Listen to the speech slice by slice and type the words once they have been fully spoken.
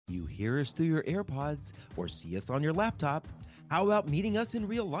hear us through your AirPods or see us on your laptop, how about meeting us in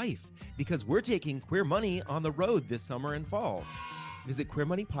real life? Because we're taking Queer Money on the road this summer and fall. Visit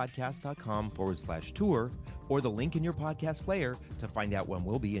queermoneypodcast.com/tour or the link in your podcast player to find out when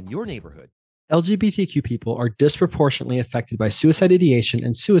we'll be in your neighborhood. LGBTQ people are disproportionately affected by suicide ideation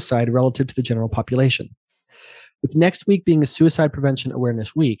and suicide relative to the general population. With next week being a Suicide Prevention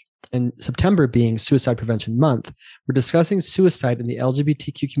Awareness Week and September being Suicide Prevention Month, we're discussing suicide in the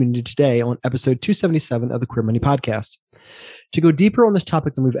LGBTQ community today on episode 277 of the Queer Money Podcast. To go deeper on this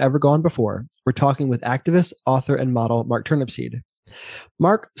topic than we've ever gone before, we're talking with activist, author, and model Mark Turnipseed.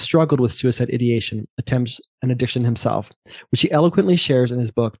 Mark struggled with suicide ideation, attempts, and addiction himself, which he eloquently shares in his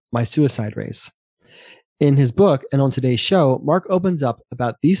book, My Suicide Race. In his book and on today's show, Mark opens up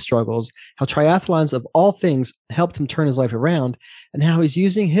about these struggles, how triathlons of all things helped him turn his life around, and how he's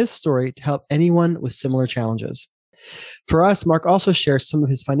using his story to help anyone with similar challenges. For us, Mark also shares some of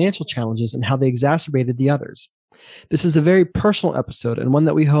his financial challenges and how they exacerbated the others. This is a very personal episode and one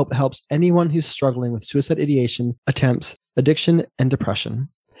that we hope helps anyone who's struggling with suicide ideation, attempts, addiction, and depression.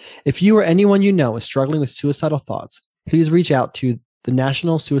 If you or anyone you know is struggling with suicidal thoughts, please reach out to the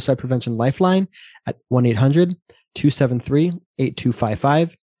National Suicide Prevention Lifeline at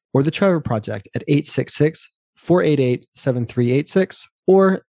 1-800-273-8255 or the Trevor Project at 866-488-7386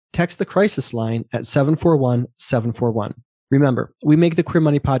 or text the crisis line at 741-741. Remember, we make the Queer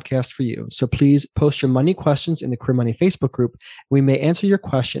Money Podcast for you, so please post your money questions in the Queer Money Facebook group. We may answer your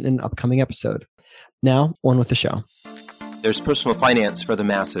question in an upcoming episode. Now, on with the show. There's personal finance for the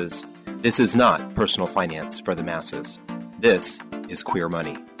masses. This is not personal finance for the masses. This is Queer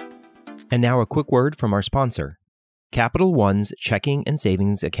Money. And now a quick word from our sponsor. Capital One's checking and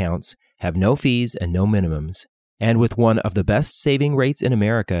savings accounts have no fees and no minimums. And with one of the best saving rates in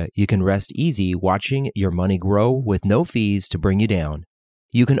America, you can rest easy watching your money grow with no fees to bring you down.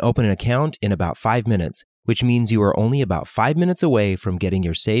 You can open an account in about 5 minutes, which means you are only about 5 minutes away from getting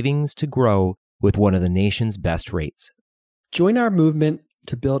your savings to grow with one of the nation's best rates. Join our movement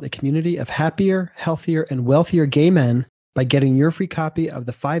to build a community of happier, healthier, and wealthier gay men by getting your free copy of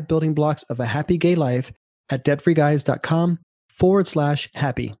the 5 building blocks of a happy gay life at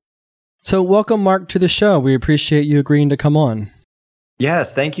debtfreeguys.com/happy. So welcome, Mark, to the show. We appreciate you agreeing to come on.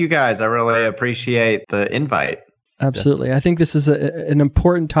 Yes, thank you guys. I really appreciate the invite. Absolutely. I think this is an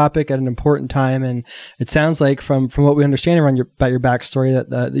important topic at an important time. And it sounds like from what we understand about your backstory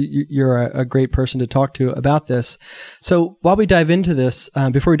that you're a great person to talk to about this. So while we dive into this,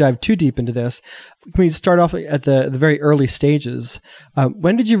 before we dive too deep into this, can we start off at the very early stages?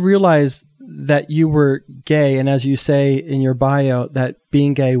 When did you realize that you were gay? And as you say in your bio, that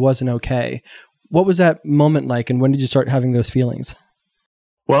being gay wasn't okay. What was that moment like? And when did you start having those feelings?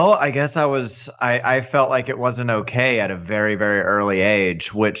 Well, I guess I felt like it wasn't okay at a very, very early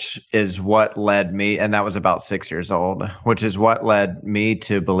age, which is what led me, and that was about 6 years old, which is what led me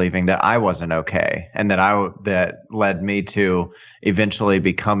to believing that I wasn't okay. And that led me to eventually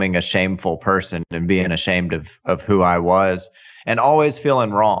becoming a shameful person and being ashamed of who I was and always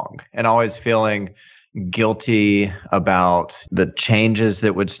feeling wrong and always feeling guilty about the changes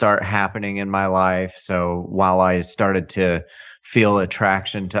that would start happening in my life. So while I started to feel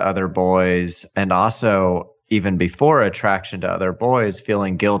attraction to other boys, and also even before attraction to other boys,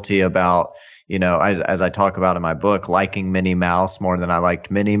 feeling guilty about, as I talk about in my book, liking Minnie Mouse more than I liked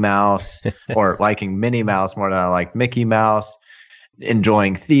Minnie Mouse, or liking Minnie Mouse more than I liked Mickey Mouse,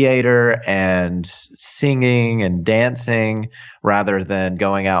 enjoying theater and singing and dancing rather than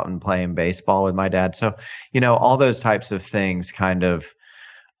going out and playing baseball with my dad. So, all those types of things kind of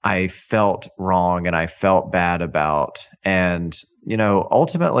I felt wrong and I felt bad about. And,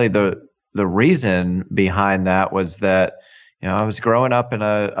 ultimately the reason behind that was that, I was growing up in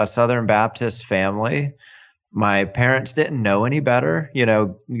a Southern Baptist family. My parents didn't know any better.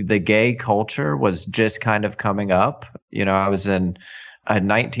 The gay culture was just kind of coming up. I was in a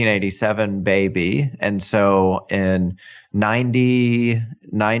 1987 baby. And so in 90,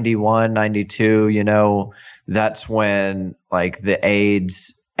 91, 92, that's when like the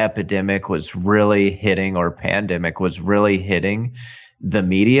AIDS epidemic was really hitting, or pandemic was really hitting the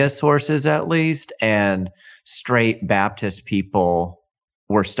media sources at least, and straight Baptist people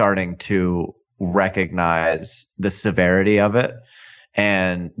were starting to recognize the severity of it.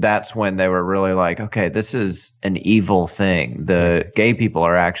 And that's when they were really like, okay, this is an evil thing. The gay people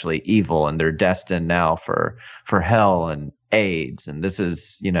are actually evil and they're destined now for hell and AIDS. And this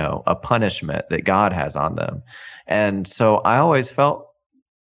is, a punishment that God has on them. And so I always felt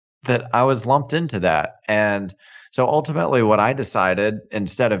that I was lumped into that. And so ultimately what I decided,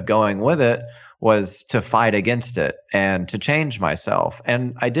 instead of going with it, was to fight against it and to change myself.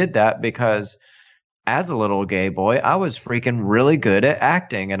 And I did that because as a little gay boy, I was freaking really good at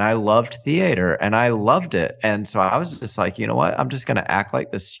acting and I loved theater and I loved it. And so I was just like, you know what? I'm just going to act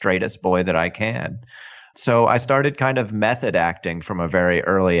like the straightest boy that I can. So I started kind of method acting from a very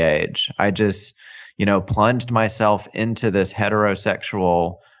early age. I just, plunged myself into this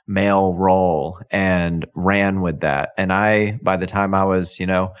heterosexual male role and ran with that. And by the time I was,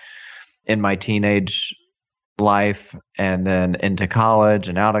 in my teenage life and then into college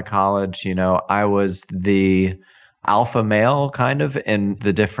and out of college, I was the alpha male kind of in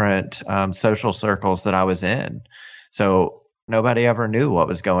the different social circles that I was in. So nobody ever knew what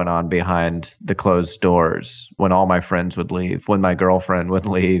was going on behind the closed doors when all my friends would leave, when my girlfriend would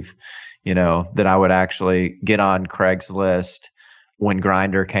leave, that I would actually get on Craigslist. When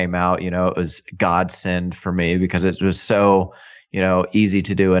Grindr came out, it was godsend for me because it was so, easy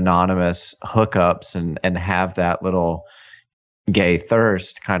to do anonymous hookups and have that little gay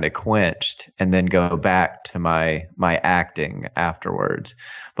thirst kind of quenched and then go back to my acting afterwards.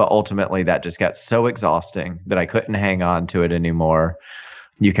 But ultimately that just got so exhausting that I couldn't hang on to it anymore.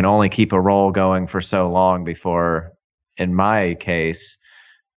 You can only keep a role going for so long before, in my case,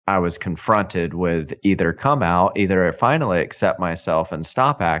 I was confronted with either finally accept myself and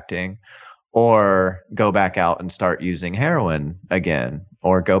stop acting, or go back out and start using heroin again,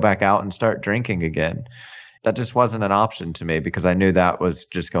 or go back out and start drinking again. That just wasn't an option to me because I knew that was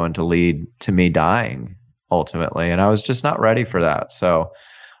just going to lead to me dying ultimately. And I was just not ready for that. So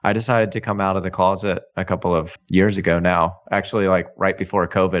I decided to come out of the closet a couple of years ago now, actually like right before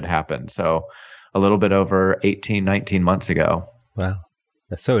COVID happened. So a little bit over 18, 19 months ago. Wow.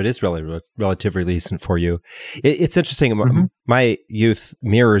 So it is really relatively recent for you. It's interesting. Mm-hmm. My youth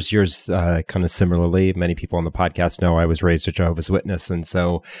mirrors yours kind of similarly. Many people on the podcast know I was raised a Jehovah's Witness. And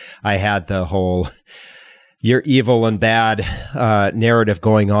so I had the whole you're evil and bad narrative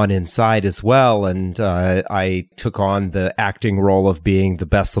going on inside as well. And I took on the acting role of being the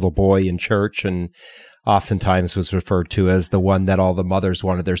best little boy in church, and oftentimes was referred to as the one that all the mothers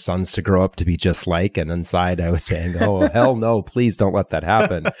wanted their sons to grow up to be just like. And inside I was saying, oh, hell no, please don't let that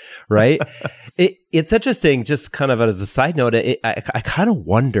happen. Right. It's interesting, just kind of as a side note, I kind of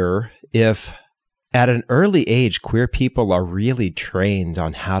wonder if at an early age, queer people are really trained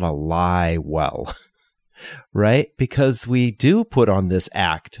on how to lie well. Right? Because we do put on this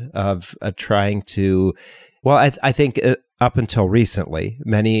act of trying to, well, I think up until recently,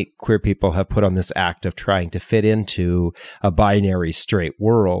 many queer people have put on this act of trying to fit into a binary straight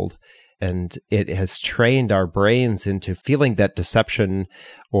world. And it has trained our brains into feeling that deception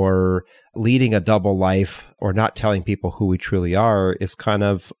or leading a double life or not telling people who we truly are is kind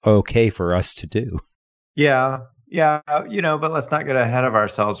of okay for us to do. Yeah. Yeah, but let's not get ahead of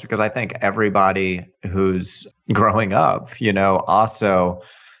ourselves, because I think everybody who's growing up, also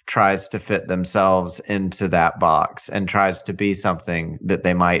tries to fit themselves into that box and tries to be something that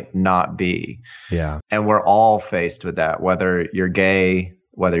they might not be. Yeah. And we're all faced with that, whether you're gay,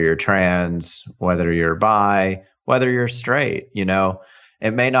 whether you're trans, whether you're bi, whether you're straight,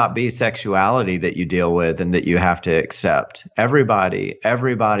 It may not be sexuality that you deal with and that you have to accept. Everybody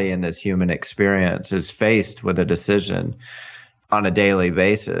in this human experience is faced with a decision on a daily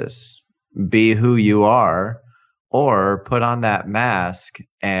basis. Be who you are, or put on that mask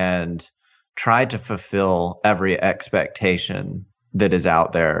and try to fulfill every expectation that is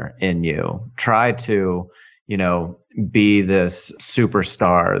out there in you. Try to, be this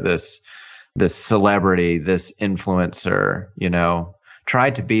superstar, this celebrity, this influencer,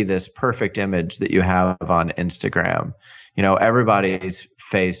 Try to be this perfect image that you have on Instagram. Everybody's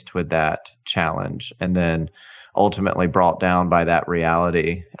faced with that challenge and then ultimately brought down by that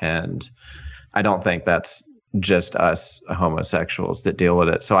reality. And I don't think that's just us homosexuals that deal with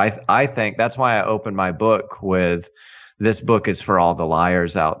it. So I think that's why I opened my book with, this book is for all the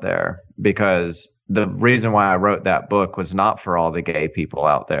liars out there, because the reason why I wrote that book was not for all the gay people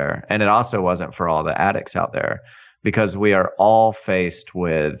out there. And it also wasn't for all the addicts out there. Because we are all faced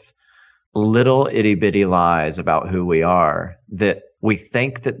with little itty bitty lies about who we are that we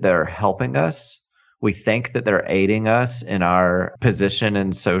think that they're helping us. We think that they're aiding us in our position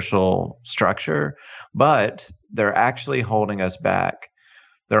in social structure, but they're actually holding us back.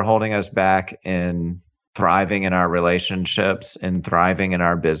 They're holding us back in thriving in our relationships, in thriving in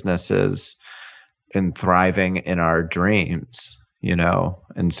our businesses, in thriving in our dreams,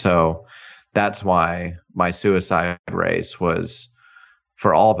 And so that's why my suicide race was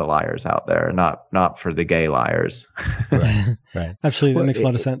for all the liars out there, not for the gay liars. Right. Absolutely. That makes a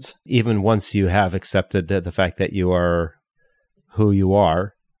lot of sense. Even once you have accepted the fact that you are who you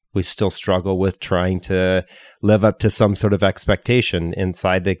are, we still struggle with trying to live up to some sort of expectation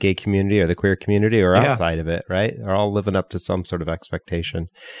inside the gay community or the queer community or outside of it, right? They're all living up to some sort of expectation.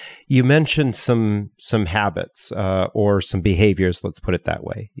 You mentioned some habits or some behaviors, let's put it that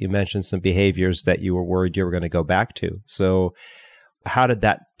way. You mentioned some behaviors that you were worried you were going to go back to. So how did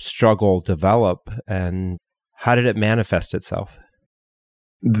that struggle develop and how did it manifest itself?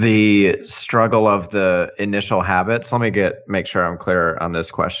 The struggle of the initial habits. Let me make sure I'm clear on this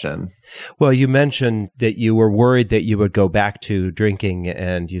question. Well, you mentioned that you were worried that you would go back to drinking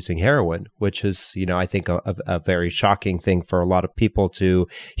and using heroin, which is, I think a very shocking thing for a lot of people to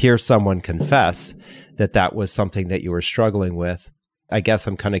hear someone confess that was something that you were struggling with. I guess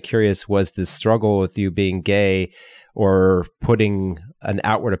I'm kind of curious, was this struggle with you being gay or putting an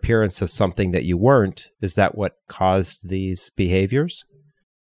outward appearance of something that you weren't, is that what caused these behaviors?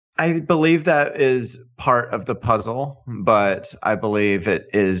 I believe that is part of the puzzle, but I believe it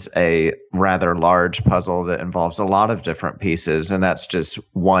is a rather large puzzle that involves a lot of different pieces, and that's just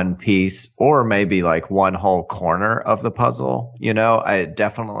one piece or maybe like one whole corner of the puzzle. I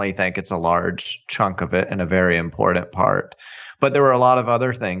definitely think it's a large chunk of it and a very important part. But there were a lot of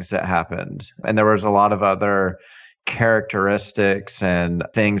other things that happened, and there was a lot of other characteristics and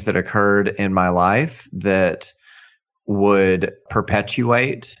things that occurred in my life that would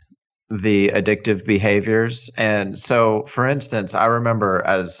perpetuate the addictive behaviors. And so, for instance, I remember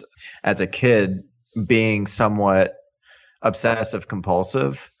as a kid being somewhat obsessive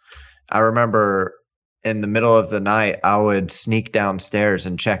compulsive. I remember in the middle of the night, I would sneak downstairs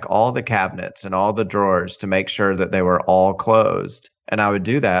and check all the cabinets and all the drawers to make sure that they were all closed. And I would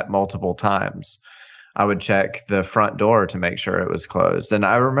do that multiple times. I would check the front door to make sure it was closed. And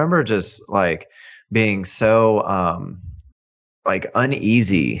I remember just like being so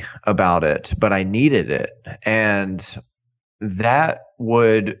uneasy about it, but I needed it. And that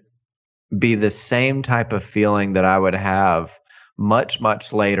would be the same type of feeling that I would have much,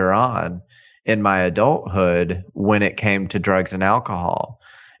 much later on in my adulthood when it came to drugs and alcohol.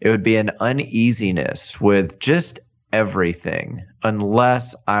 It would be an uneasiness with just everything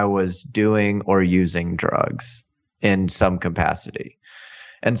unless I was doing or using drugs in some capacity.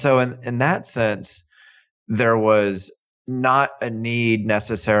 And so in that sense, there was not a need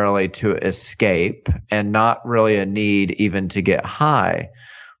necessarily to escape and not really a need even to get high,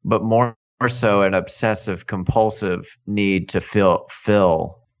 but more so an obsessive compulsive need to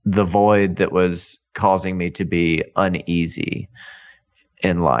fill the void that was causing me to be uneasy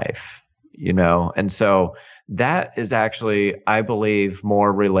in life, And so that is actually, I believe,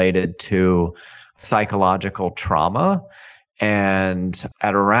 more related to psychological trauma. And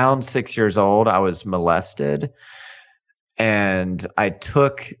at around 6 years old, I was molested. And I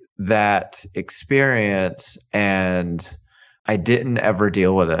took that experience and I didn't ever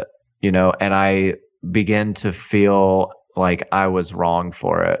deal with it, and I began to feel like I was wrong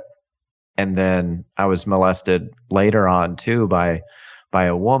for it. And then I was molested later on too by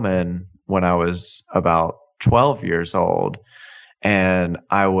a woman when I was about 12 years old. And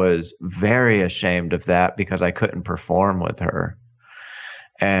I was very ashamed of that because I couldn't perform with her.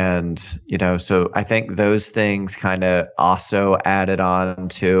 And, so I think those things kind of also added on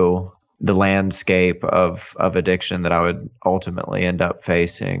to the landscape of addiction that I would ultimately end up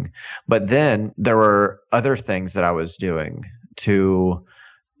facing. But then there were other things that I was doing to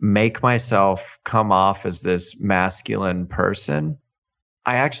make myself come off as this masculine person.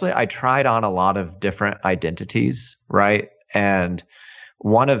 I tried on a lot of different identities, right? And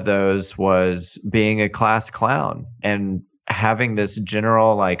one of those was being a class clown and having this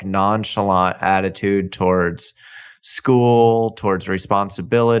general nonchalant attitude towards school, towards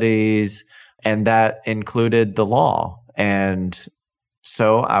responsibilities, and that included the law. And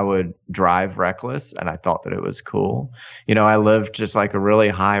so I would drive reckless and I thought that it was cool. I lived just like a really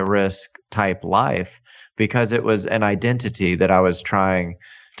high risk type life because it was an identity that I was trying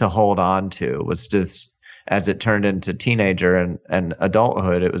to hold on to. It was just, as it turned into teenager and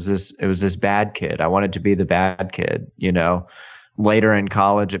adulthood, it was this bad kid. I wanted to be the bad kid, Later in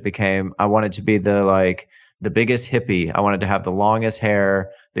college, it became, I wanted to be the biggest hippie. I wanted to have the longest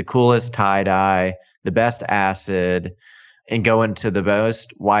hair, the coolest tie dye, the best acid, and go into the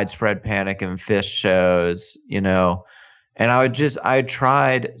most widespread panic and fish shows, And I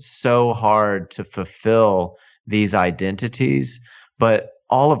tried so hard to fulfill these identities, but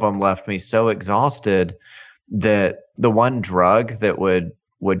all of them left me so exhausted that the one drug that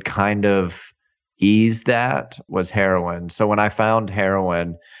would kind of ease that was heroin. So when I found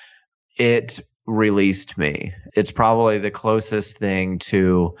heroin, it released me. It's probably the closest thing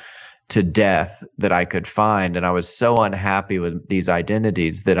to to death that I could find. And I was so unhappy with these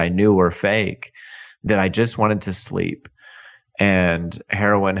identities that I knew were fake that I just wanted to sleep. And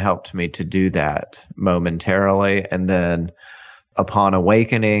heroin helped me to do that momentarily. And then upon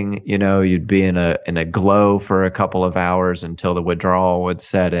awakening, you'd be in a glow for a couple of hours until the withdrawal would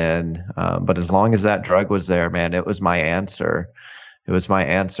set in. But as long as that drug was there, man, it was my answer. It was my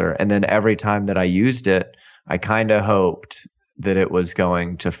answer. And then every time that I used it, I kind of hoped that it was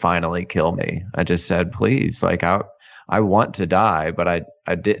going to finally kill me. I just said, please, like I want to die, but I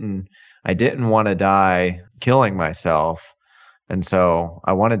didn't want to die killing myself. And so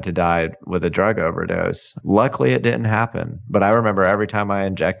I wanted to die with a drug overdose. Luckily, it didn't happen. But I remember every time I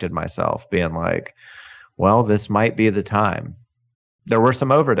injected myself being like, well, this might be the time. There were some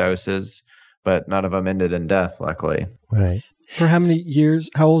overdoses, but none of them ended in death, luckily. Right. For how many years?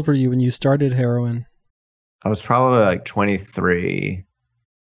 How old were you when you started heroin? I was probably like 22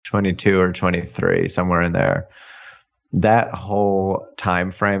 or 23, somewhere in there. That whole time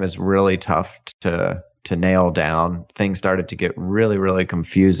frame is really tough to nail down. Things started to get really, really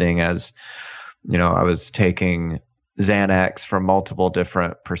confusing as, I was taking Xanax from multiple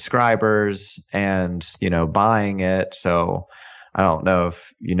different prescribers and, buying it. So I don't know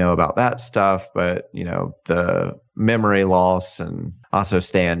if you know about that stuff, but, the memory loss and also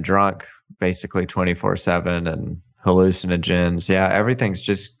staying drunk basically 24/7 and hallucinogens. Yeah, everything's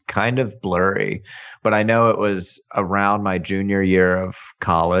just kind of blurry. But I know it was around my junior year of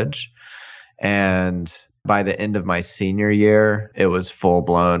college. And by the end of my senior year, it was full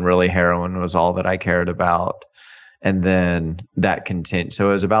blown. Really, heroin was all that I cared about. And then that continued. So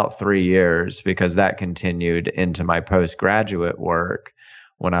it was about 3 years because that continued into my postgraduate work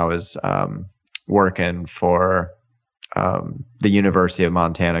when I was working for the University of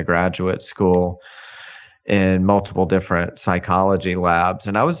Montana Graduate School in multiple different psychology labs.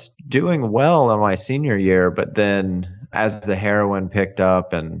 And I was doing well in my senior year, but then as the heroin picked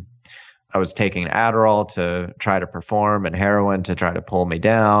up and I was taking Adderall to try to perform and heroin to try to pull me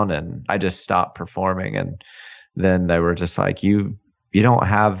down, and I just stopped performing. And then they were just like, you don't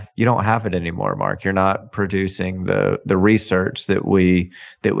have it anymore, Mark. You're not producing the research that we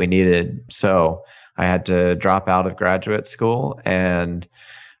needed. So I had to drop out of graduate school, and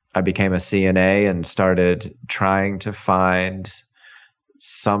I became a CNA and started trying to find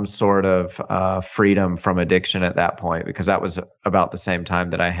some sort of freedom from addiction at that point, because that was about the same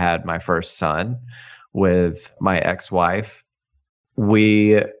time that I had my first son with my ex-wife.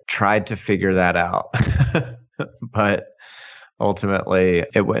 We tried to figure that out, but ultimately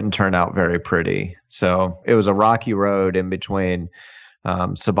it wouldn't turn out very pretty. So it was a rocky road in between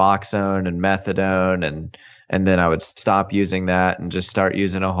Suboxone and methadone, and then I would stop using that and just start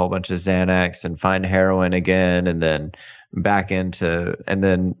using a whole bunch of Xanax and find heroin again, and then back into, and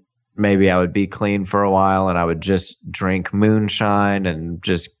then maybe I would be clean for a while and I would just drink moonshine and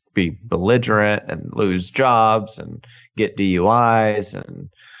just be belligerent and lose jobs and get DUIs. And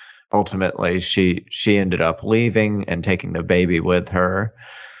ultimately she ended up leaving and taking the baby with her.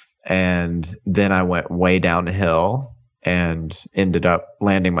 And then I went way downhill and ended up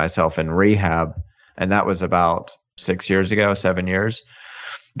landing myself in rehab. And that was about 7 years.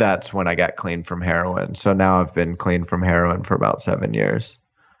 That's when I got clean from heroin. So now I've been clean from heroin for about 7 years.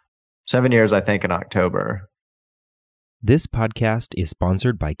 7 years, I think, in October. This podcast is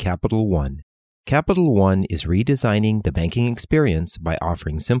sponsored by Capital One. Capital One is redesigning the banking experience by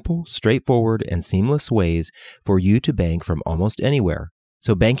offering simple, straightforward, and seamless ways for you to bank from almost anywhere.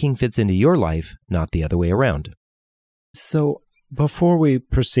 So banking fits into your life, not the other way around. So before we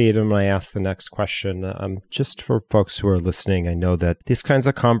proceed, I'm going to ask the next question. Just for folks who are listening, I know that these kinds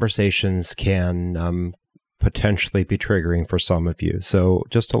of conversations can potentially be triggering for some of you. So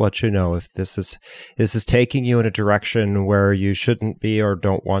just to let you know, if this is taking you in a direction where you shouldn't be or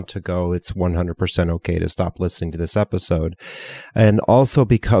don't want to go, it's 100% okay to stop listening to this episode. And also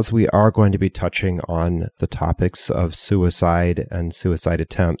because we are going to be touching on the topics of suicide and suicide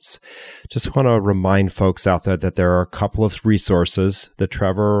attempts, just want to remind folks out there that there are a couple of resources. The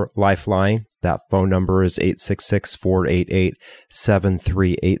Trevor Lifeline, that phone number is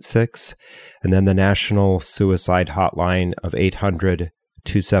 866-488-7386. And then the National Suicide Hotline of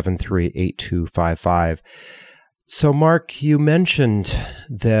 800-273-8255. So, Mark, you mentioned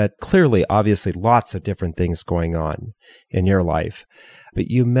that clearly, obviously, lots of different things going on in your life. But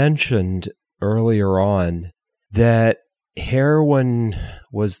you mentioned earlier on that heroin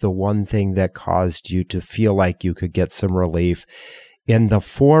was the one thing that caused you to feel like you could get some relief in the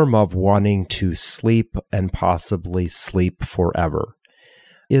form of wanting to sleep and possibly sleep forever.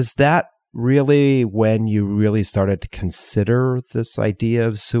 Is that really when you really started to consider this idea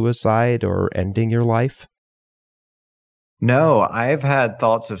of suicide or ending your life? No, I've had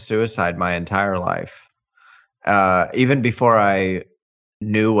thoughts of suicide my entire life. Even before I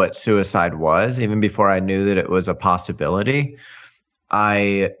knew what suicide was, even before I knew that it was a possibility,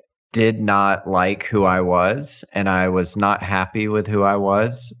 I did not like who I was, and I was not happy with who I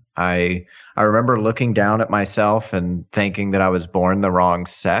was. I remember looking down at myself and thinking that I was born the wrong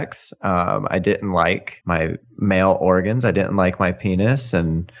sex. I didn't like my male organs. I didn't like my penis,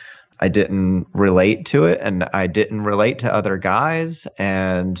 and I didn't relate to it, and I didn't relate to other guys,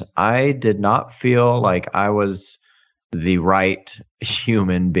 and I did not feel like I was the right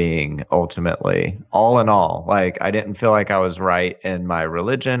human being ultimately. All in all, like I didn't feel like I was right in my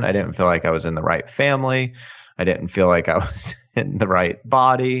religion. I didn't feel like I was in the right family. I didn't feel like I was in the right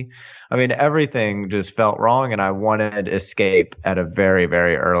body. I mean, everything just felt wrong, and I wanted escape at a very,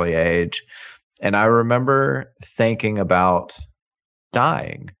 very early age. And I remember thinking about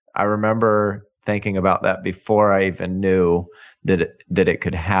dying. I remember thinking about that before I even knew that it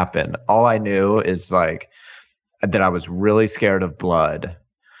could happen. All I knew is like that I was really scared of blood.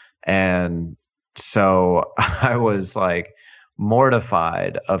 And so I was like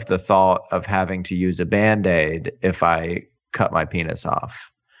mortified of the thought of having to use a Band-Aid if I cut my penis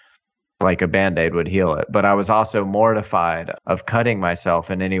off. Like a Band-Aid would heal it. But I was also mortified of cutting myself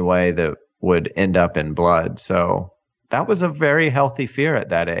in any way that would end up in blood. So that was a very healthy fear at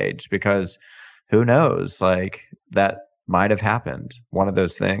that age, because who knows, like that might have happened. One of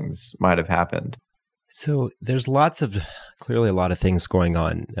those things might have happened. So there's clearly a lot of things going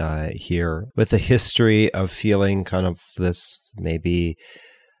on here with a history of feeling kind of this maybe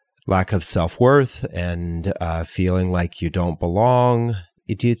lack of self-worth and feeling like you don't belong.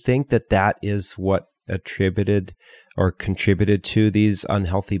 Do you think that is what attributed or contributed to these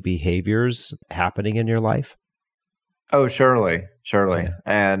unhealthy behaviors happening in your life? Oh, surely. Yeah.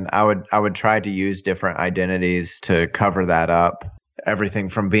 And I would try to use different identities to cover that up. Everything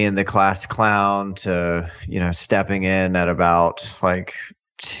from being the class clown to, stepping in at about like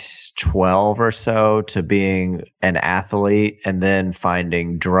 12 or so to being an athlete, and then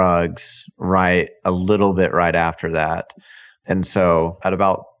finding drugs a little bit right after that. And so at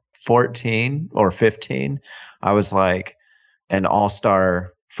about 14 or 15, I was like an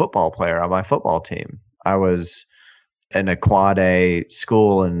all-star football player on my football team. I was in a quad A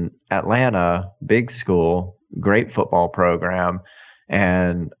school in Atlanta, big school, great football program.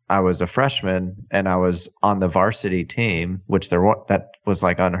 And I was a freshman, and I was on the varsity team, that was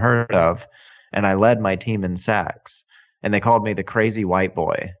like unheard of. And I led my team in sacks, and they called me the crazy white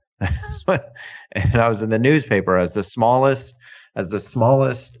boy. And I was in the newspaper as the smallest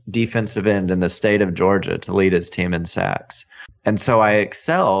defensive end in the state of Georgia to lead his team in sacks. And so I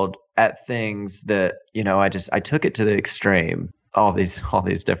excelled at things that, I took it to the extreme, all these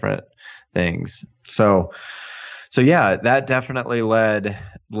different things. So yeah, that definitely led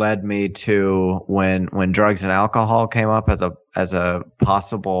me to when drugs and alcohol came up as a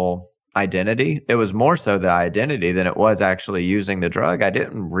possible identity. It was more so the identity than it was actually using the drug. I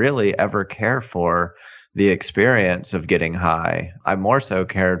didn't really ever care for the experience of getting high. I more so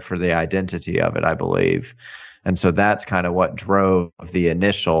cared for the identity of it, I believe. And so that's kind of what drove the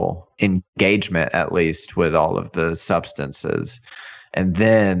initial engagement, at least with all of the substances. And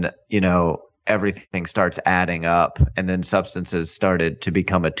then, everything starts adding up, and then substances started to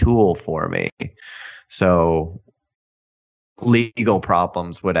become a tool for me. So legal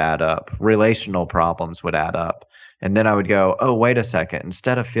problems would add up, relational problems would add up. And then I would go, oh, wait a second.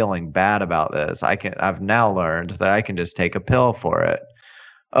 Instead of feeling bad about this, I've now learned that I can just take a pill for it.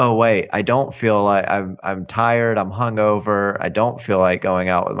 Oh, wait, I don't feel like I'm tired. I'm hungover. I don't feel like going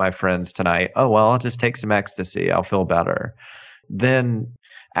out with my friends tonight. Oh, well, I'll just take some ecstasy. I'll feel better. Then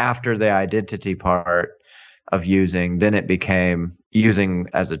after the identity part of using, then it became using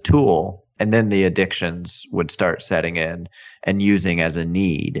as a tool. And then the addictions would start setting in, and using as a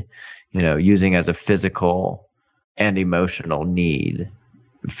need, using as a physical and emotional need,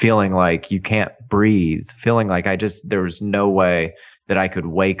 feeling like you can't breathe, feeling like there was no way that I could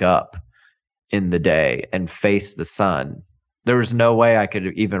wake up in the day and face the sun. There was no way I could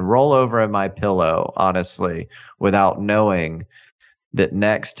even roll over in my pillow, honestly, without knowing that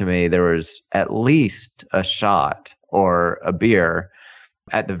next to me there was at least a shot or a beer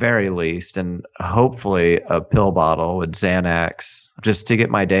at the very least, and hopefully a pill bottle with Xanax just to get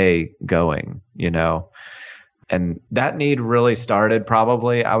my day going, And that need really started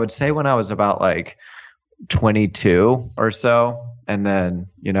probably, I would say, when I was about like 22 or so. And then,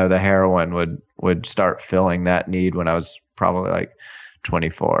 the heroin would start filling that need when I was probably like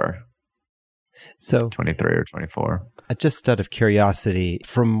 24. So 23 or 24. Just out of curiosity,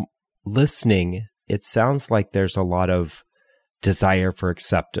 from listening, it sounds like there's a lot of desire for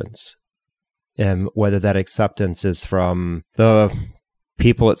acceptance. And whether that acceptance is from the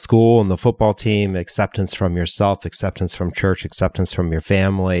people at school and the football team, acceptance from yourself, acceptance from church, acceptance from your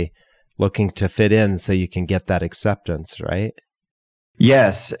family, looking to fit in so you can get that acceptance, right?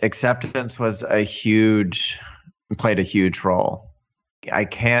 Yes, acceptance played a huge role. I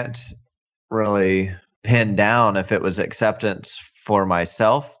can't really pin down if it was acceptance for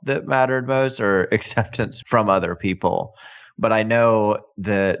myself that mattered most or acceptance from other people. But I know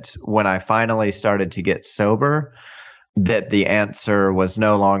that when I finally started to get sober, that the answer was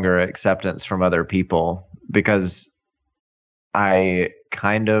no longer acceptance from other people, because I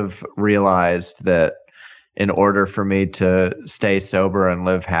kind of realized that in order for me to stay sober and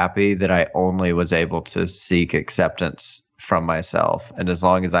live happy, that I only was able to seek acceptance from myself. And as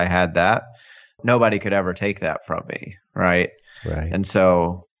long as I had that, nobody could ever take that from me, right? Right. And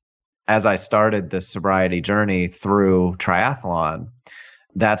so as I started this sobriety journey through triathlon,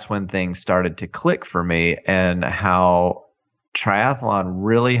 that's when things started to click for me, and how triathlon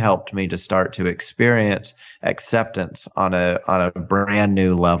really helped me to start to experience acceptance on a brand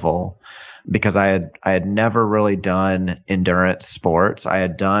new level. Because I had never really done endurance sports. I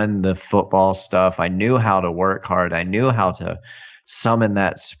had done the football stuff. I knew how to work hard. I knew how to summon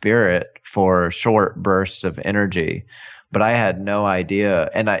that spirit for short bursts of energy. But I had no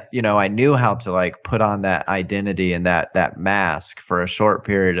idea. And I knew how to like put on that identity and that mask for a short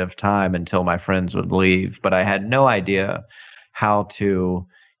period of time until my friends would leave. But I had no idea how to,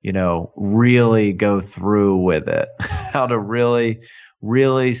 really go through with it, how to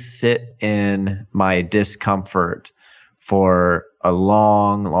really sit in my discomfort for a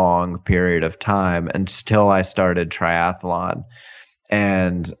long, long period of time until I started triathlon.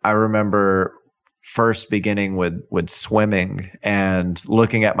 And I remember first beginning with swimming and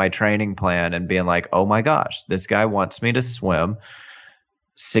looking at my training plan and being like, oh my gosh, this guy wants me to swim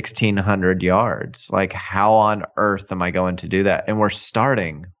 1,600 yards. Like, how on earth am I going to do that? And we're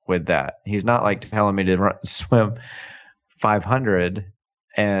starting with that. He's not like telling me to swim 500.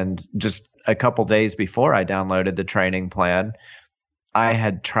 And just a couple days before I downloaded the training plan, I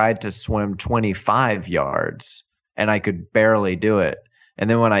had tried to swim 25 yards and I could barely do it. And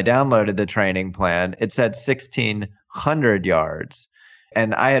then when I downloaded the training plan, it said 1,600 yards.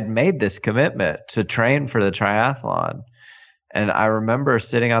 And I had made this commitment to train for the triathlon. And I remember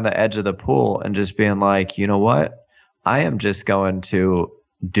sitting on the edge of the pool and just being like, you know what? I am just going to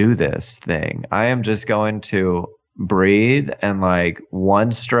do this thing. I am just going to breathe and like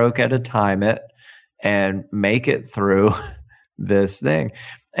one stroke at a time it and make it through this thing.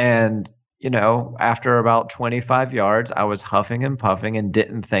 And, after about 25 yards, I was huffing and puffing and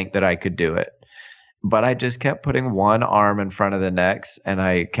didn't think that I could do it. But I just kept putting one arm in front of the next and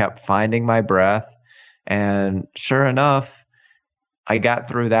I kept finding my breath. And sure enough, I got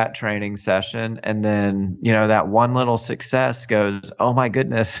through that training session, and then, that one little success goes, oh my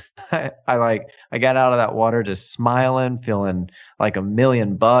goodness. I got out of that water just smiling, feeling like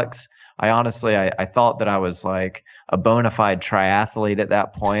 $1,000,000. I thought that I was like a bona fide triathlete at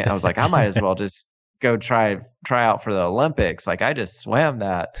that point. I was like, I might as well just go try out for the Olympics. Like, I just swam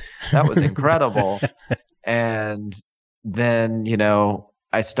that. That was incredible. And then,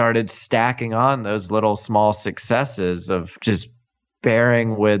 I started stacking on those little small successes of just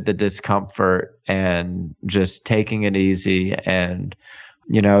bearing with the discomfort and just taking it easy. And,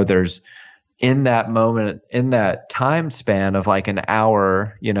 there's in that moment, in that time span of like an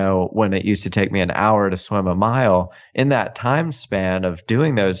hour, when it used to take me an hour to swim a mile, in that time span of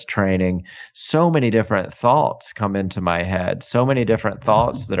doing those training, so many different thoughts come into my head, so many different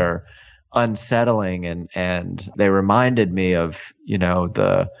thoughts that are unsettling. And they reminded me of,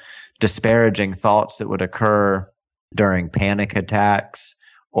 the disparaging thoughts that would occur during panic attacks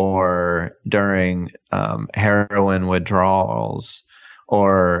or during heroin withdrawals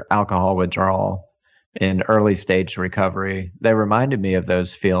or alcohol withdrawal in early stage recovery. They reminded me of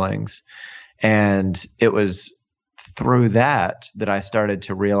those feelings. And it was through that I started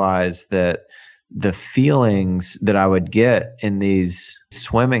to realize that the feelings that I would get in these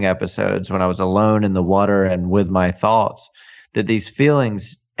swimming episodes when I was alone in the water and with my thoughts, that these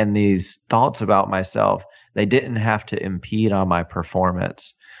feelings and these thoughts about myself, they didn't have to impede on my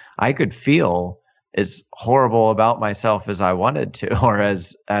performance. I could feel as horrible about myself as I wanted to, or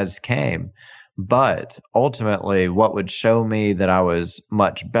as came. But ultimately, what would show me that I was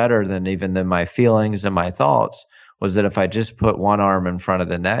much better than my feelings and my thoughts was that if I just put one arm in front of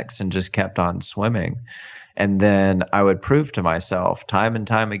the next and just kept on swimming. And then I would prove to myself time and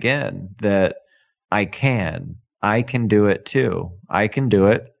time again that I can do it too. I can do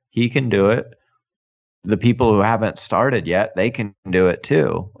it. He can do it. The people who haven't started yet, they can do it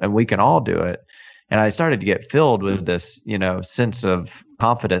too. And we can all do it. And I started to get filled with this, sense of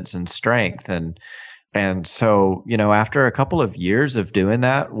confidence and strength. And so, after a couple of years of doing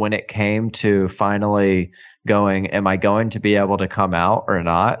that, when it came to finally going, am I going to be able to come out or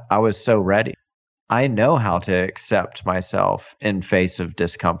not? I was so ready. I know how to accept myself in face of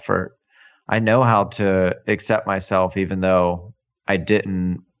discomfort. I know how to accept myself even though I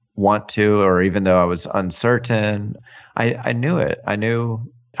didn't want to, or even though I was uncertain. I knew it. I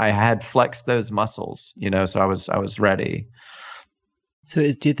knew I had flexed those muscles, so I was ready.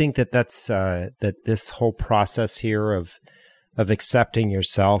 So do you think that that's that this whole process here of accepting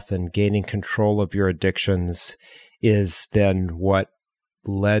yourself and gaining control of your addictions is then what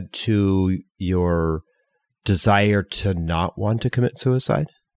led to your desire to not want to commit suicide?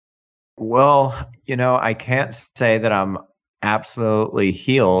 Well, I can't say that I'm absolutely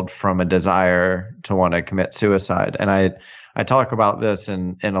healed from a desire to want to commit suicide. And I talk about this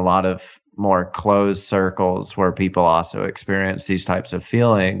in a lot of more closed circles where people also experience these types of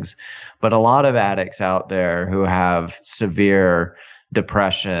feelings. But a lot of addicts out there who have severe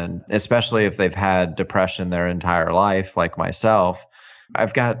depression, especially if they've had depression their entire life, like myself,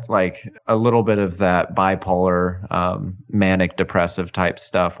 I've got like a little bit of that bipolar, manic depressive type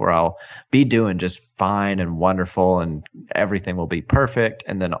stuff where I'll be doing just fine and wonderful and everything will be perfect.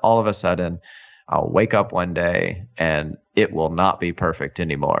 And then all of a sudden I'll wake up one day and it will not be perfect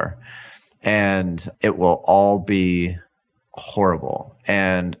anymore. And it will all be horrible.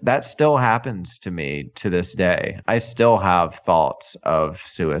 And that still happens to me to this day. I still have thoughts of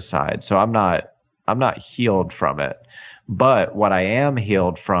suicide. So I'm not healed from it. But what I am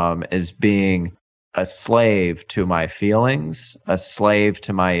healed from is being a slave to my feelings, a slave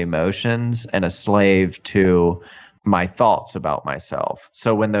to my emotions, and a slave to my thoughts about myself.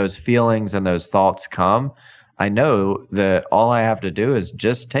 So when those feelings and those thoughts come, I know that all I have to do is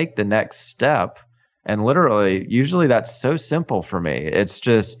just take the next step. And literally, usually that's so simple for me. It's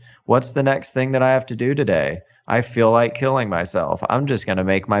just, what's the next thing that I have to do today? I feel like killing myself. I'm just going to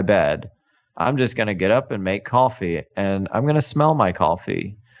make my bed. I'm just going to get up and make coffee, and I'm going to smell my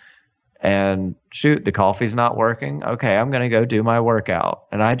coffee. And shoot, the coffee's not working. Okay, I'm going to go do my workout.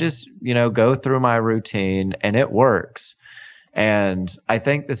 And I just, go through my routine, and it works. And I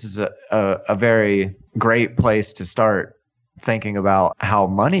think this is a very great place to start thinking about how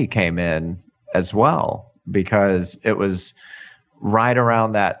money came in as well, because it was right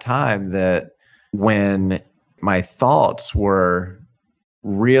around that time that when my thoughts were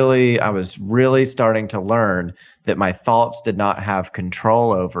I was really starting to learn that my thoughts did not have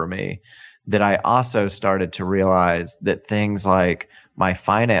control over me, that I also started to realize that things like my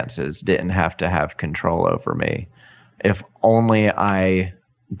finances didn't have to have control over me. If only I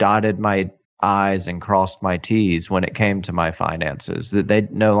dotted my I's and crossed my T's when it came to my finances, that they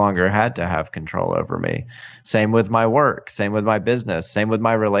no longer had to have control over me. Same with my work, same with my business, same with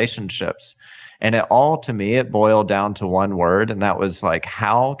my relationships. And to me, it boiled down to one word, and that was like,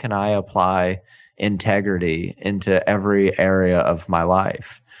 how can I apply integrity into every area of my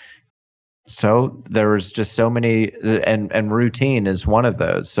life? So there was just so many, and routine is one of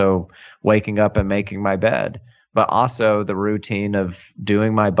those. So waking up and making my bed, but also the routine of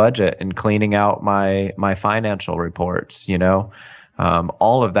doing my budget and cleaning out my financial reports,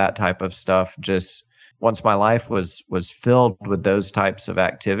 all of that type of stuff. Just once my life was filled with those types of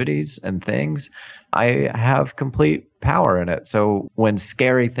activities and things, I have complete power in it. So when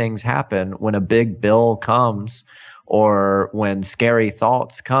scary things happen, when a big bill comes, or when scary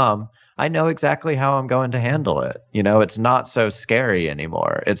thoughts come, I know exactly how I'm going to handle it. It's not so scary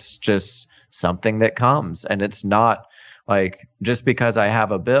anymore. It's just something that comes. And it's not like, just because I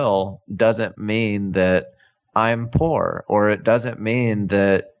have a bill doesn't mean that I'm poor, or it doesn't mean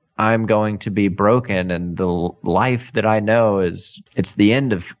that I'm going to be broken and the life that I know it's the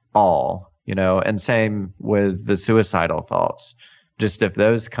end of all, and same with the suicidal thoughts. Just if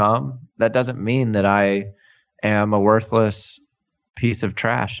those come, that doesn't mean that I am a worthless piece of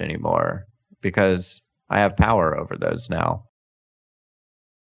trash anymore, because I have power over those now.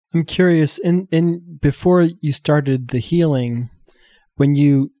 I'm curious, in before you started the healing, when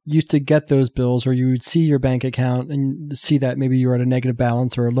you used to get those bills, or you would see your bank account and see that maybe you were at a negative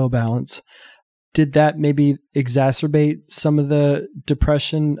balance or a low balance, did that maybe exacerbate some of the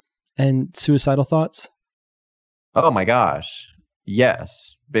depression and suicidal thoughts? Oh my gosh.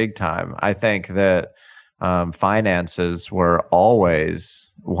 Yes, big time. I think that finances were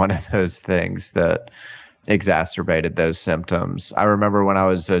always one of those things that exacerbated those symptoms. I remember when I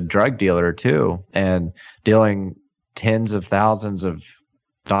was a drug dealer too, and dealing tens of thousands of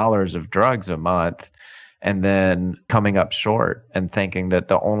dollars of drugs a month, and then coming up short and thinking that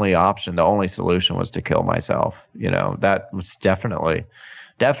the only option, the only solution was to kill myself. That was definitely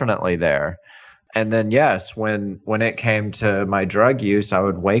there. And then, yes, when it came to my drug use, I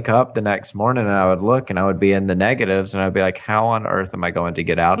would wake up the next morning and I would look and I would be in the negatives and I'd be like, how on earth am I going to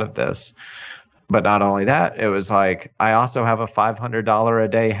get out of this? But not only that, it was like, I also have a $500 a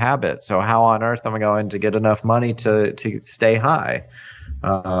day habit. So how on earth am I going to get enough money to stay high?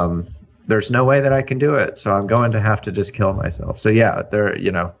 There's no way that I can do it. So I'm going to have to just kill myself. So yeah,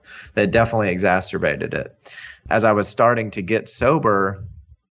 they definitely exacerbated it. As I was starting to get sober,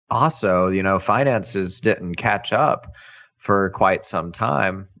 also, finances didn't catch up for quite some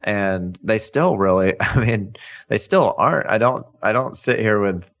time, and they still they still aren't. I don't sit here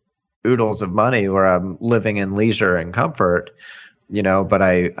with oodles of money where I'm living in leisure and comfort, but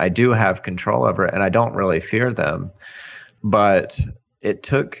I do have control over it, and I don't really fear them. But it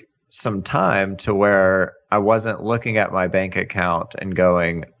took some time to where I wasn't looking at my bank account and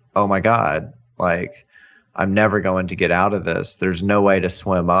going, oh my God, like, I'm never going to get out of this. There's no way to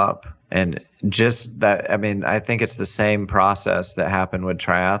swim up. And just that, I think it's the same process that happened with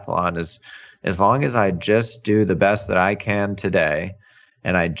triathlon. Is as long as I just do the best that I can today,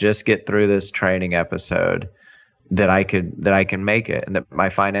 and I just get through this training episode, that I can make it, and that my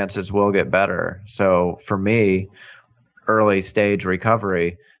finances will get better. So for me, early stage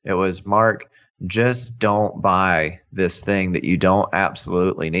recovery, it was, Mark, just don't buy this thing that you don't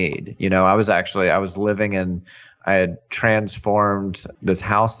absolutely need. I had transformed this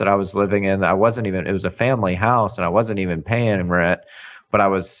house that I was living in. It was a family house, and I wasn't even paying rent, but I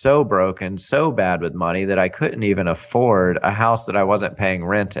was so broken, so bad with money that I couldn't even afford a house that I wasn't paying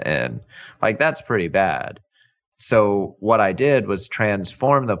rent in. Like, that's pretty bad. So what I did was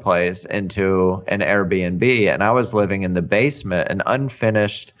transform the place into an Airbnb, and I was living in the basement, an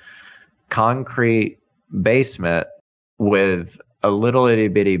unfinished concrete basement with a little itty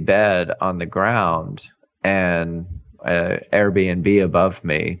bitty bed on the ground and an Airbnb above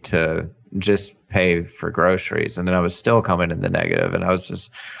me to just pay for groceries. And then I was still coming in the negative, and I was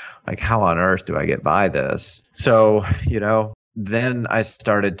just like, how on earth do I get by this? So, then I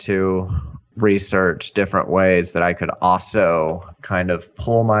started to research different ways that I could also kind of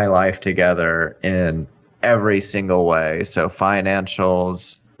pull my life together in every single way. So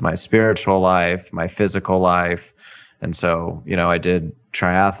financials, my spiritual life, my physical life. And so, I did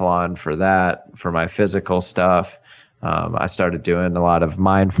triathlon for that, for my physical stuff. I started doing a lot of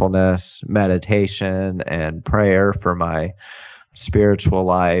mindfulness, meditation, and prayer for my spiritual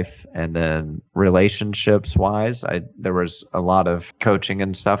life. And then relationships wise, there was a lot of coaching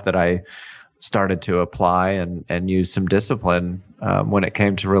and stuff that I started to apply and use some discipline when it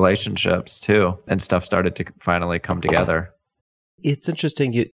came to relationships too. And stuff started to finally come together. It's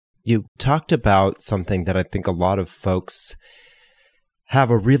interesting. You talked about something that I think a lot of folks have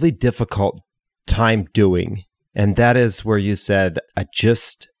a really difficult time doing. And that is where you said, I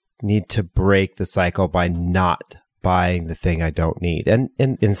just need to break the cycle by not buying the thing I don't need. And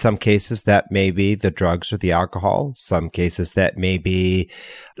in some cases, that may be the drugs or the alcohol. Some cases, that may be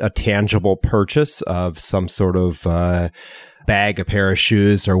a tangible purchase of some sort of bag, a pair of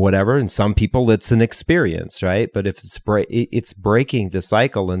shoes or whatever. And some people, it's an experience, right? But if it's breaking the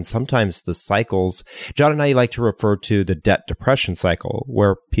cycle, and sometimes the cycles, John and I like to refer to the debt depression cycle,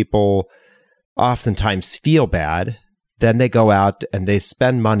 where people oftentimes feel bad, then they go out and they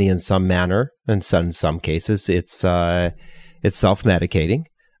spend money in some manner, and so in some cases it's self-medicating.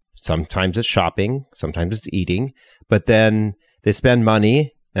 Sometimes it's shopping, sometimes it's eating, but then they spend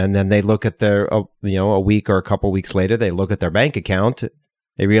money. And then they look at their, a week or a couple weeks later, they look at their bank account.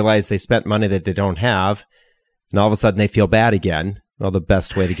 They realize they spent money that they don't have. And all of a sudden they feel bad again. Well, the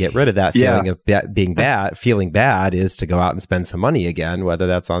best way to get rid of that feeling of feeling bad is to go out and spend some money again, whether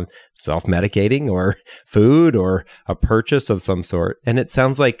that's on self-medicating or food or a purchase of some sort. And it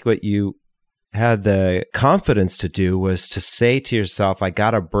sounds like what you had the confidence to do was to say to yourself, I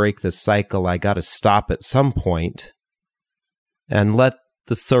got to break the cycle. I got to stop at some point and let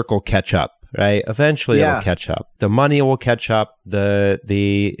the circle catch up, right? Eventually it'll catch up. The money will catch up. The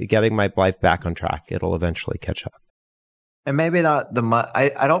getting my life back on track, it'll eventually catch up. And maybe not the money.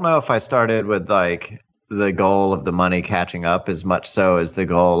 I don't know if I started with like the goal of the money catching up as much so as the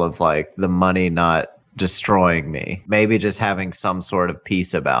goal of like the money not destroying me. Maybe just having some sort of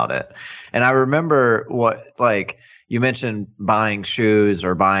peace about it. And I remember like you mentioned buying shoes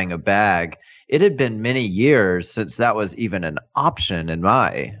or buying a bag. It had been many years since that was even an option in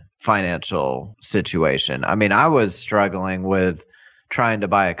my financial situation. I mean, I was struggling with trying to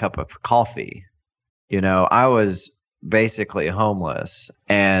buy a cup of coffee. I was basically homeless,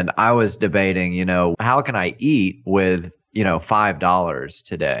 and I was debating, how can I eat with, $5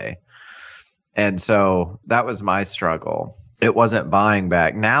 today? And so that was my struggle. It wasn't buying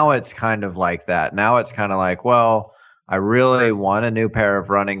back. Now it's kind of like that. Now it's kind of like, well, I really want a new pair of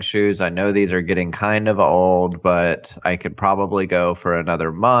running shoes. I know these are getting kind of old, but I could probably go for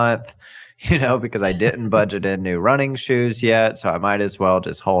another month, because I didn't budget in new running shoes yet. So I might as well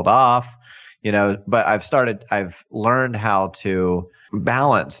just hold off, but I've learned how to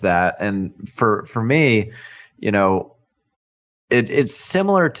balance that. And for me, it's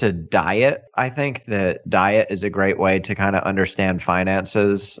similar to diet. I think that diet is a great way to kind of understand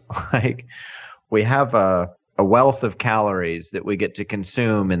finances. Like, we have a wealth of calories that we get to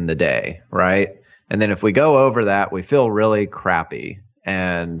consume in the day, right? And then if we go over that, we feel really crappy,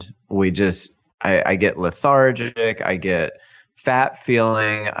 and I get lethargic, I get fat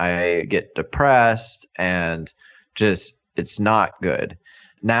feeling, I get depressed, and just, it's not good.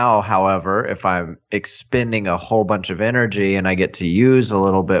 Now, however, if I'm expending a whole bunch of energy and I get to use a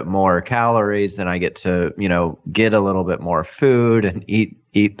little bit more calories, then I get to, get a little bit more food and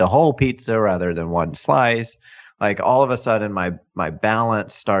eat the whole pizza rather than one slice. Like, all of a sudden my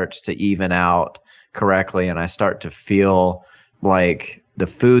balance starts to even out correctly, and I start to feel like the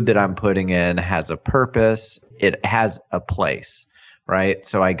food that I'm putting in has a purpose. It has a place, right?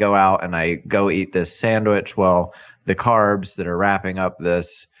 So I go out and I go eat this sandwich. Well, the carbs that are wrapping up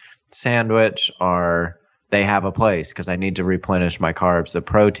this sandwich they have a place because I need to replenish my carbs. The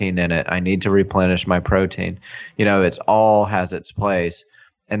protein in it, I need to replenish my protein. It all has its place.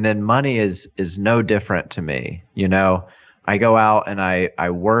 And then money is no different to me. I go out and I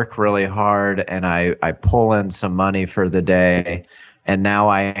work really hard, and I pull in some money for the day. And now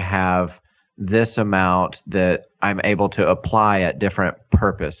I have this amount that I'm able to apply at different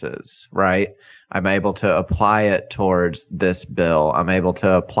purposes, right? I'm able to apply it towards this bill. I'm able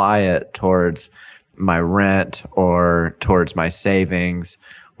to apply it towards my rent, or towards my savings,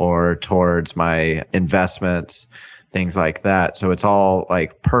 or towards my investments, things like that. So it's all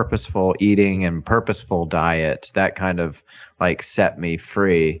like purposeful eating and purposeful diet that kind of like set me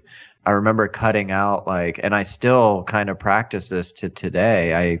free. I remember cutting out and I still kind of practice this to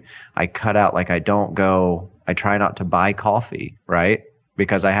today. I cut out, I try not to buy coffee, right?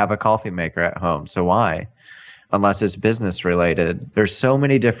 Because I have a coffee maker at home. So why? Unless it's business related. There's so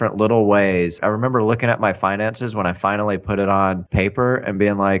many different little ways. I remember looking at my finances when I finally put it on paper and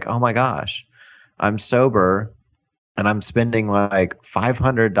being like, oh my gosh, I'm sober and I'm spending like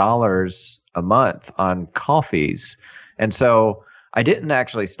 $500 a month on coffees. And so I didn't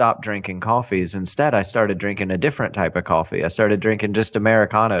actually stop drinking coffees. Instead, I started drinking a different type of coffee. I started drinking just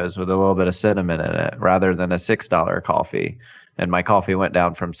Americanos with a little bit of cinnamon in it rather than a $6 coffee. And my coffee went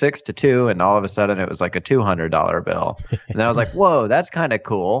down from 6 to 2, and all of a sudden it was like a $200 bill. And then I was like, whoa, that's kind of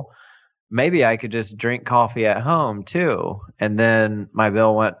cool. Maybe I could just drink coffee at home too. And then my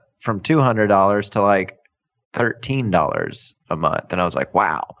bill went from $200 to like $13 a month. And I was like,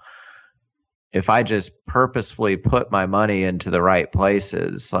 wow, if I just purposefully put my money into the right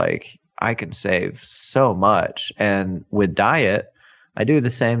places, like, I can save so much. And with diet, I do the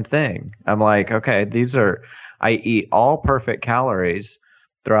same thing. I'm like, okay, I eat all perfect calories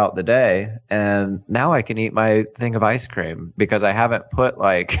throughout the day, and now I can eat my thing of ice cream because I haven't put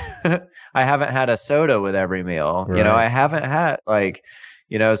I haven't had a soda with every meal. Right. I haven't had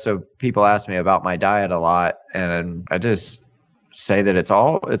so people ask me about my diet a lot, and I just say that it's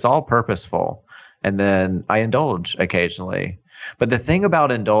all purposeful, and then I indulge occasionally. But the thing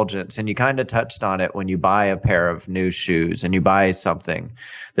about indulgence, and you kind of touched on it when you buy a pair of new shoes and you buy something,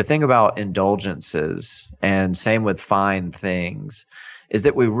 the thing about indulgences, and same with fine things, is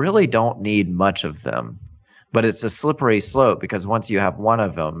that we really don't need much of them. But it's a slippery slope because once you have one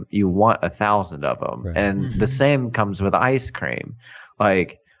of them, you want 1,000 of them. Right. And the same comes with ice cream.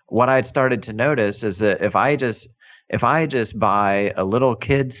 Like, what I'd started to notice is that if I just buy a little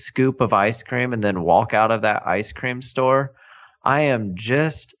kid's scoop of ice cream and then walk out of that ice cream store, I am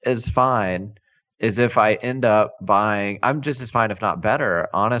just as fine as if I end up buying, I'm just as fine, if not better,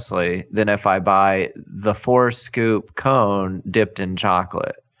 honestly, than if I buy the 4-scoop cone dipped in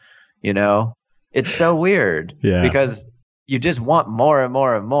chocolate. It's so weird because you just want more and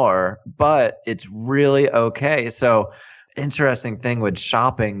more and more, but it's really okay. So, interesting thing with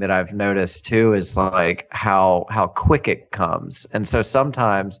shopping that I've noticed too is like how quick it comes. And so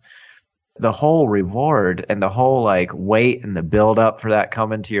sometimes the whole reward and the whole wait and the build up for that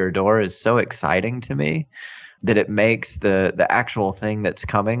coming to your door is so exciting to me that it makes the actual thing that's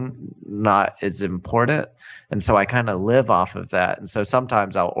coming not as important. And so I kind of live off of that. And so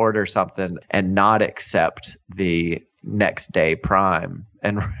sometimes I'll order something and not accept the next day Prime,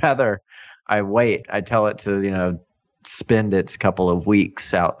 and rather I wait. I tell it to, spend its couple of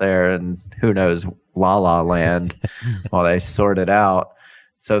weeks out there and who knows, La La Land while they sort it out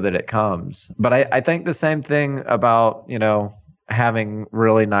so that it comes. But I think the same thing about, having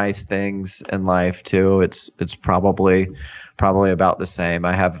really nice things in life too. It's probably about the same.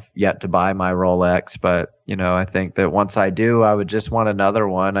 I have yet to buy my Rolex, but I think that once I do, I would just want another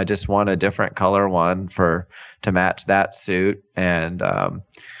one. I just want a different color one to match that suit. And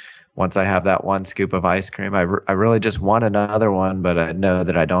once I have that one scoop of ice cream, I really just want another one, but I know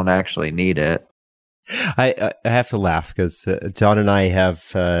that I don't actually need it. I have to laugh because John and I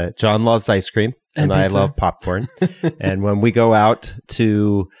have John loves ice cream and I love popcorn. And when we go out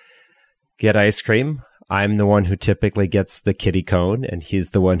to get ice cream, I'm the one who typically gets the kitty cone, and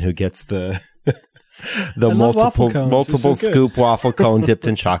he's the one who gets the multiple scoop waffle cone dipped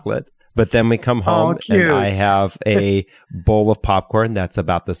in chocolate. But then we come home and I have a bowl of popcorn that's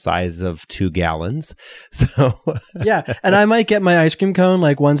about the size of 2 gallons. So yeah, and I might get my ice cream cone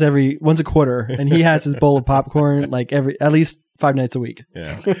like once a quarter, and he has his bowl of popcorn like at least 5 nights a week.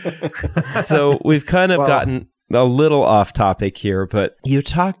 Yeah. So we've kind of gotten a little off topic here, but you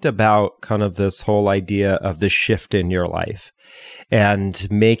talked about kind of this whole idea of the shift in your life and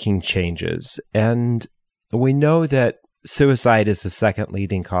making changes. And we know that suicide is the second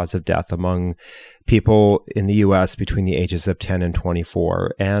leading cause of death among people in the U.S. between the ages of 10 and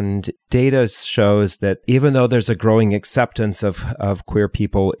 24. And data shows that even though there's a growing acceptance of queer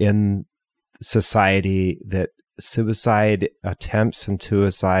people in society, that suicide attempts and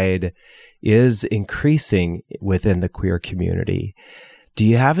suicide is increasing within the queer community. Do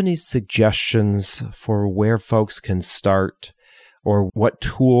you have any suggestions for where folks can start, or what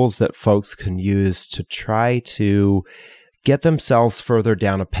tools that folks can use to try to get themselves further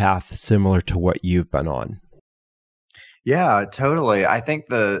down a path similar to what you've been on? Yeah, totally. I think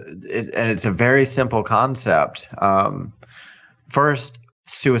and it's a very simple concept. First,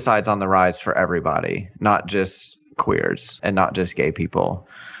 suicide's on the rise for everybody, not just queers and not just gay people.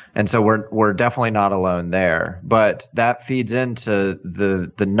 And so we're definitely not alone there. But that feeds into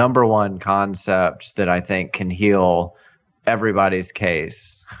the number one concept that I think can heal everybody's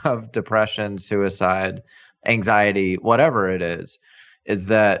case of depression, suicide, anxiety, whatever it is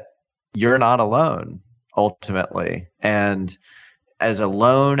that you're not alone ultimately. And as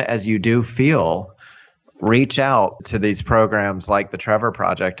alone as you do feel, reach out to these programs like the Trevor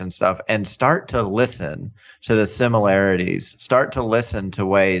Project and stuff, and start to listen to the similarities, start to listen to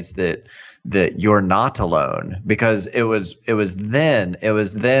ways that you're not alone. Because it was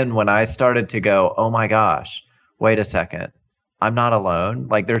then when I started to go, oh my gosh, wait a second, I'm not alone.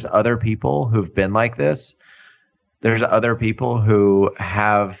 Like, there's other people who've been like this. There's other people who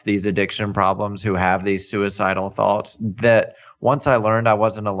have these addiction problems, who have these suicidal thoughts, that once I learned I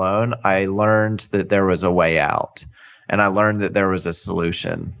wasn't alone, I learned that there was a way out, and I learned that there was a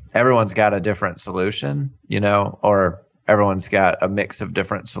solution. Everyone's got a different solution, or everyone's got a mix of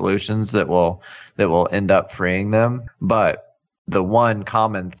different solutions that will end up freeing them. But the one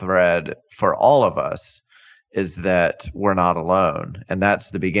common thread for all of us is that we're not alone. And that's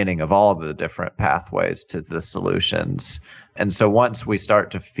the beginning of all the different pathways to the solutions. And so once we start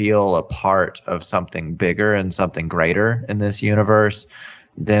to feel a part of something bigger and something greater in this universe,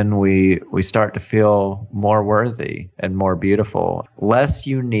 then we start to feel more worthy and more beautiful, less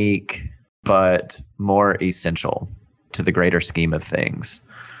unique, but more essential to the greater scheme of things.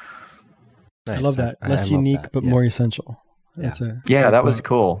 Nice. I love that. Less unique, but more essential. That was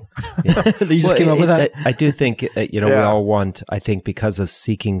cool. You just came up with that. I do think we all want. I think because of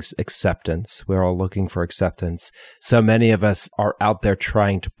seeking acceptance, we're all looking for acceptance. So many of us are out there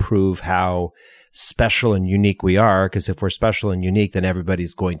trying to prove how special and unique we are. Because if we're special and unique, then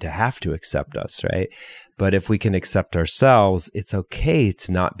everybody's going to have to accept us, right? But if we can accept ourselves, it's okay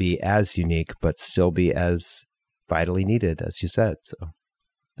to not be as unique, but still be as vitally needed, as you said. So,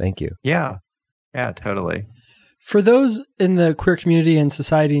 thank you. Yeah, totally. For those in the queer community and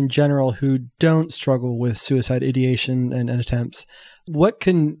society in general who don't struggle with suicide ideation and attempts, what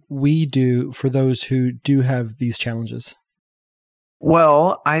can we do for those who do have these challenges?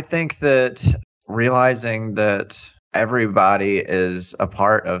 Well, I think that realizing that everybody is a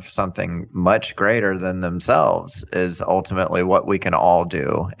part of something much greater than themselves is ultimately what we can all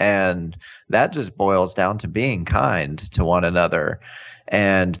do. And that just boils down to being kind to one another.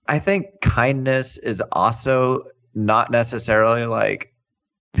 And I think kindness is also not necessarily like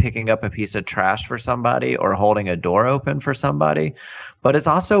picking up a piece of trash for somebody or holding a door open for somebody, but it's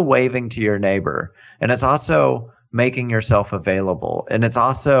also waving to your neighbor, and it's also making yourself available, and it's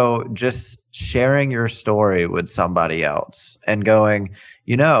also just sharing your story with somebody else and going,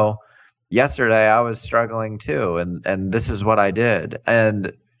 yesterday I was struggling too, and this is what I did.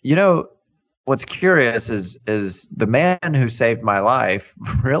 And what's curious is the man who saved my life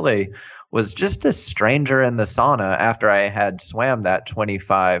really was just a stranger in the sauna after I had swam that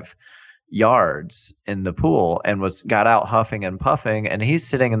 25 yards in the pool and got out huffing and puffing. And he's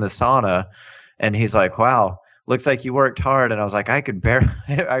sitting in the sauna and he's like, wow, looks like you worked hard. And I was like, I could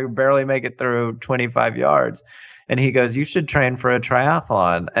barely make it through 25 yards. And he goes, you should train for a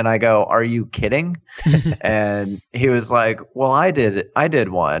triathlon. And I go, are you kidding? And he was like, well, I did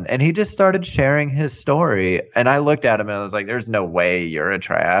one. And he just started sharing his story. And I looked at him and I was like, there's no way you're a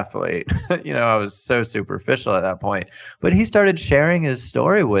triathlete. I was so superficial at that point. But he started sharing his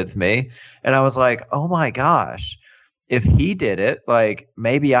story with me. And I was like, oh my gosh, if he did it, like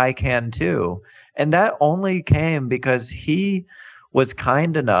maybe I can too. And that only came because he was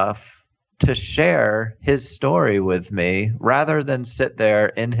kind enough to share his story with me rather than sit there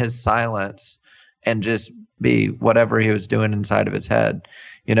in his silence and just be whatever he was doing inside of his head,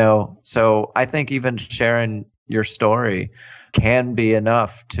 So I think even sharing your story can be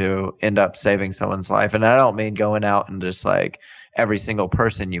enough to end up saving someone's life. And I don't mean going out and just like every single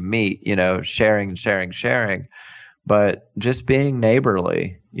person you meet, sharing, but just being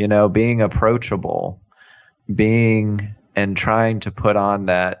neighborly, being approachable, and trying to put on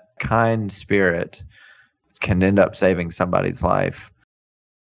that kind spirit can end up saving somebody's life.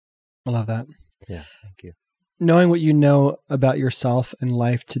 I love that. Yeah, thank you. Knowing what you know about yourself and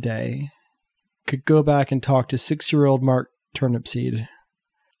life today, could go back and talk to 6-year-old Mark Turnipseed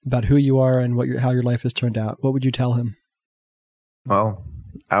about who you are and how your life has turned out. What would you tell him? Well,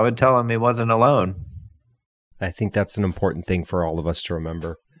 I would tell him he wasn't alone. I think that's an important thing for all of us to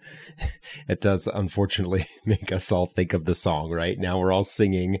remember. It does, unfortunately, make us all think of the song, right? Now we're all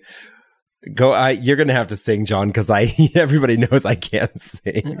singing. You're going to have to sing, John, because everybody knows I can't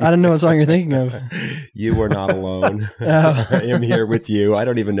sing. I don't know what song you're thinking of. You are not alone. Oh. I am here with you. I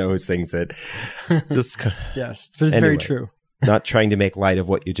don't even know who sings it. Yes, but it's very true. Not trying to make light of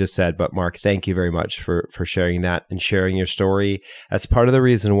what you just said, but Mark, thank you very much for sharing that and sharing your story. That's part of the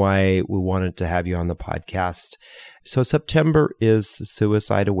reason why we wanted to have you on the podcast. So September is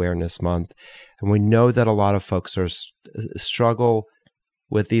Suicide Awareness Month, and we know that a lot of folks struggle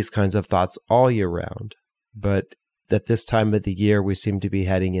with these kinds of thoughts all year round. But at this time of the year, we seem to be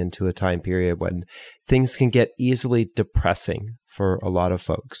heading into a time period when things can get easily depressing for a lot of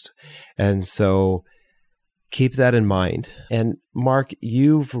folks. And so keep that in mind. And Mark,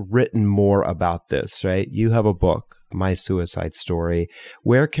 you've written more about this, right? You have a book, My Suicide Story.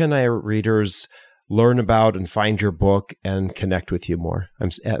 Where can our readers learn about and find your book and connect with you more?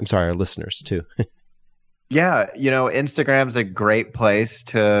 I'm sorry, our listeners too. Yeah, Instagram's a great place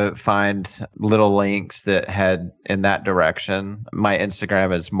to find little links that head in that direction. My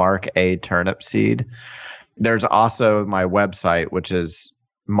Instagram is Mark A. Turnipseed. There's also my website, which is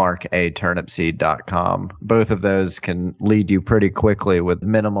markaturnipseed.com. Both of those can lead you pretty quickly with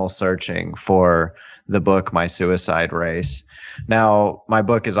minimal searching for the book, My Suicide Race. Now, my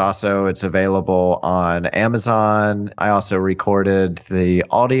book it's available on Amazon. I also recorded the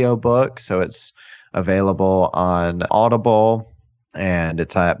audiobook, so it's available on Audible, and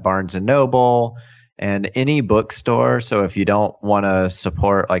it's at Barnes & Noble and any bookstore. So if you don't want to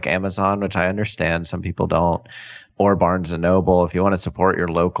support like Amazon, which I understand some people don't, or Barnes & Noble, if you want to support your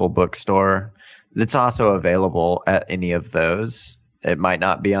local bookstore, it's also available at any of those. It might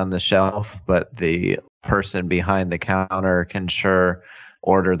not be on the shelf, but the person behind the counter can sure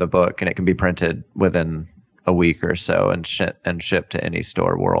order the book, and it can be printed within a week or so and shipped to any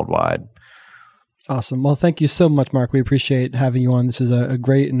store worldwide. Awesome. Well, thank you so much, Mark. We appreciate having you on. This is a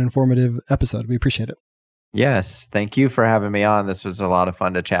great and informative episode. We appreciate it. Yes. Thank you for having me on. This was a lot of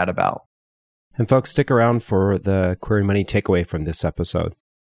fun to chat about. And folks, stick around for the Queer Money takeaway from this episode.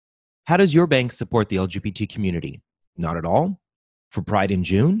 How does your bank support the LGBT community? Not at all? For Pride in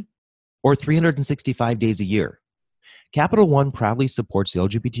June? Or 365 days a year? Capital One proudly supports the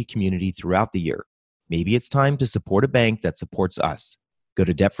LGBT community throughout the year. Maybe it's time to support a bank that supports us. Go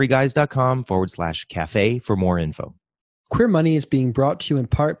to debtfreeguys.com/cafe for more info. Queer Money is being brought to you in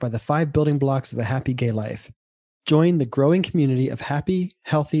part by the 5 building blocks of a happy gay life. Join the growing community of happy,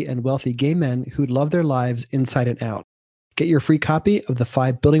 healthy, and wealthy gay men who love their lives inside and out. Get your free copy of the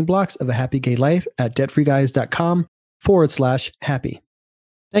 5 building blocks of a happy gay life at debtfreeguys.com/happy.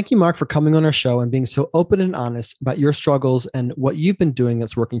 Thank you, Mark, for coming on our show and being so open and honest about your struggles and what you've been doing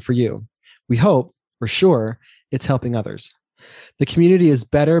that's working for you. We hope, for sure, it's helping others. The community is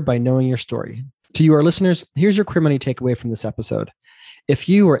better by knowing your story. To you, our listeners, here's your Queer Money takeaway from this episode. If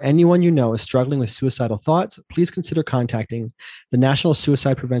you or anyone you know is struggling with suicidal thoughts, please consider contacting the National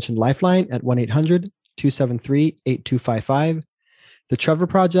Suicide Prevention Lifeline at 1-800-273-8255, the Trevor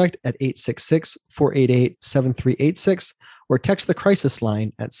Project at 866-488-7386, or text the crisis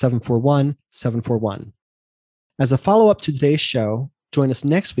line at 741-741. As a follow-up to today's show, join us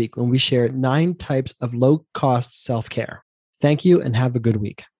next week when we share 9 types of low-cost self-care. Thank you and have a good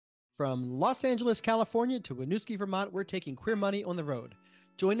week. From Los Angeles, California to Winooski, Vermont, we're taking Queer Money on the road.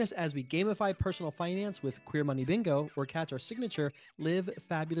 Join us as we gamify personal finance with Queer Money Bingo, or catch our signature Live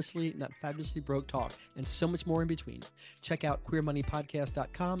Fabulously, Not Fabulously Broke talk, and so much more in between. Check out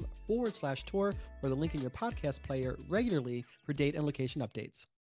queermoneypodcast.com/tour or the link in your podcast player regularly for date and location updates.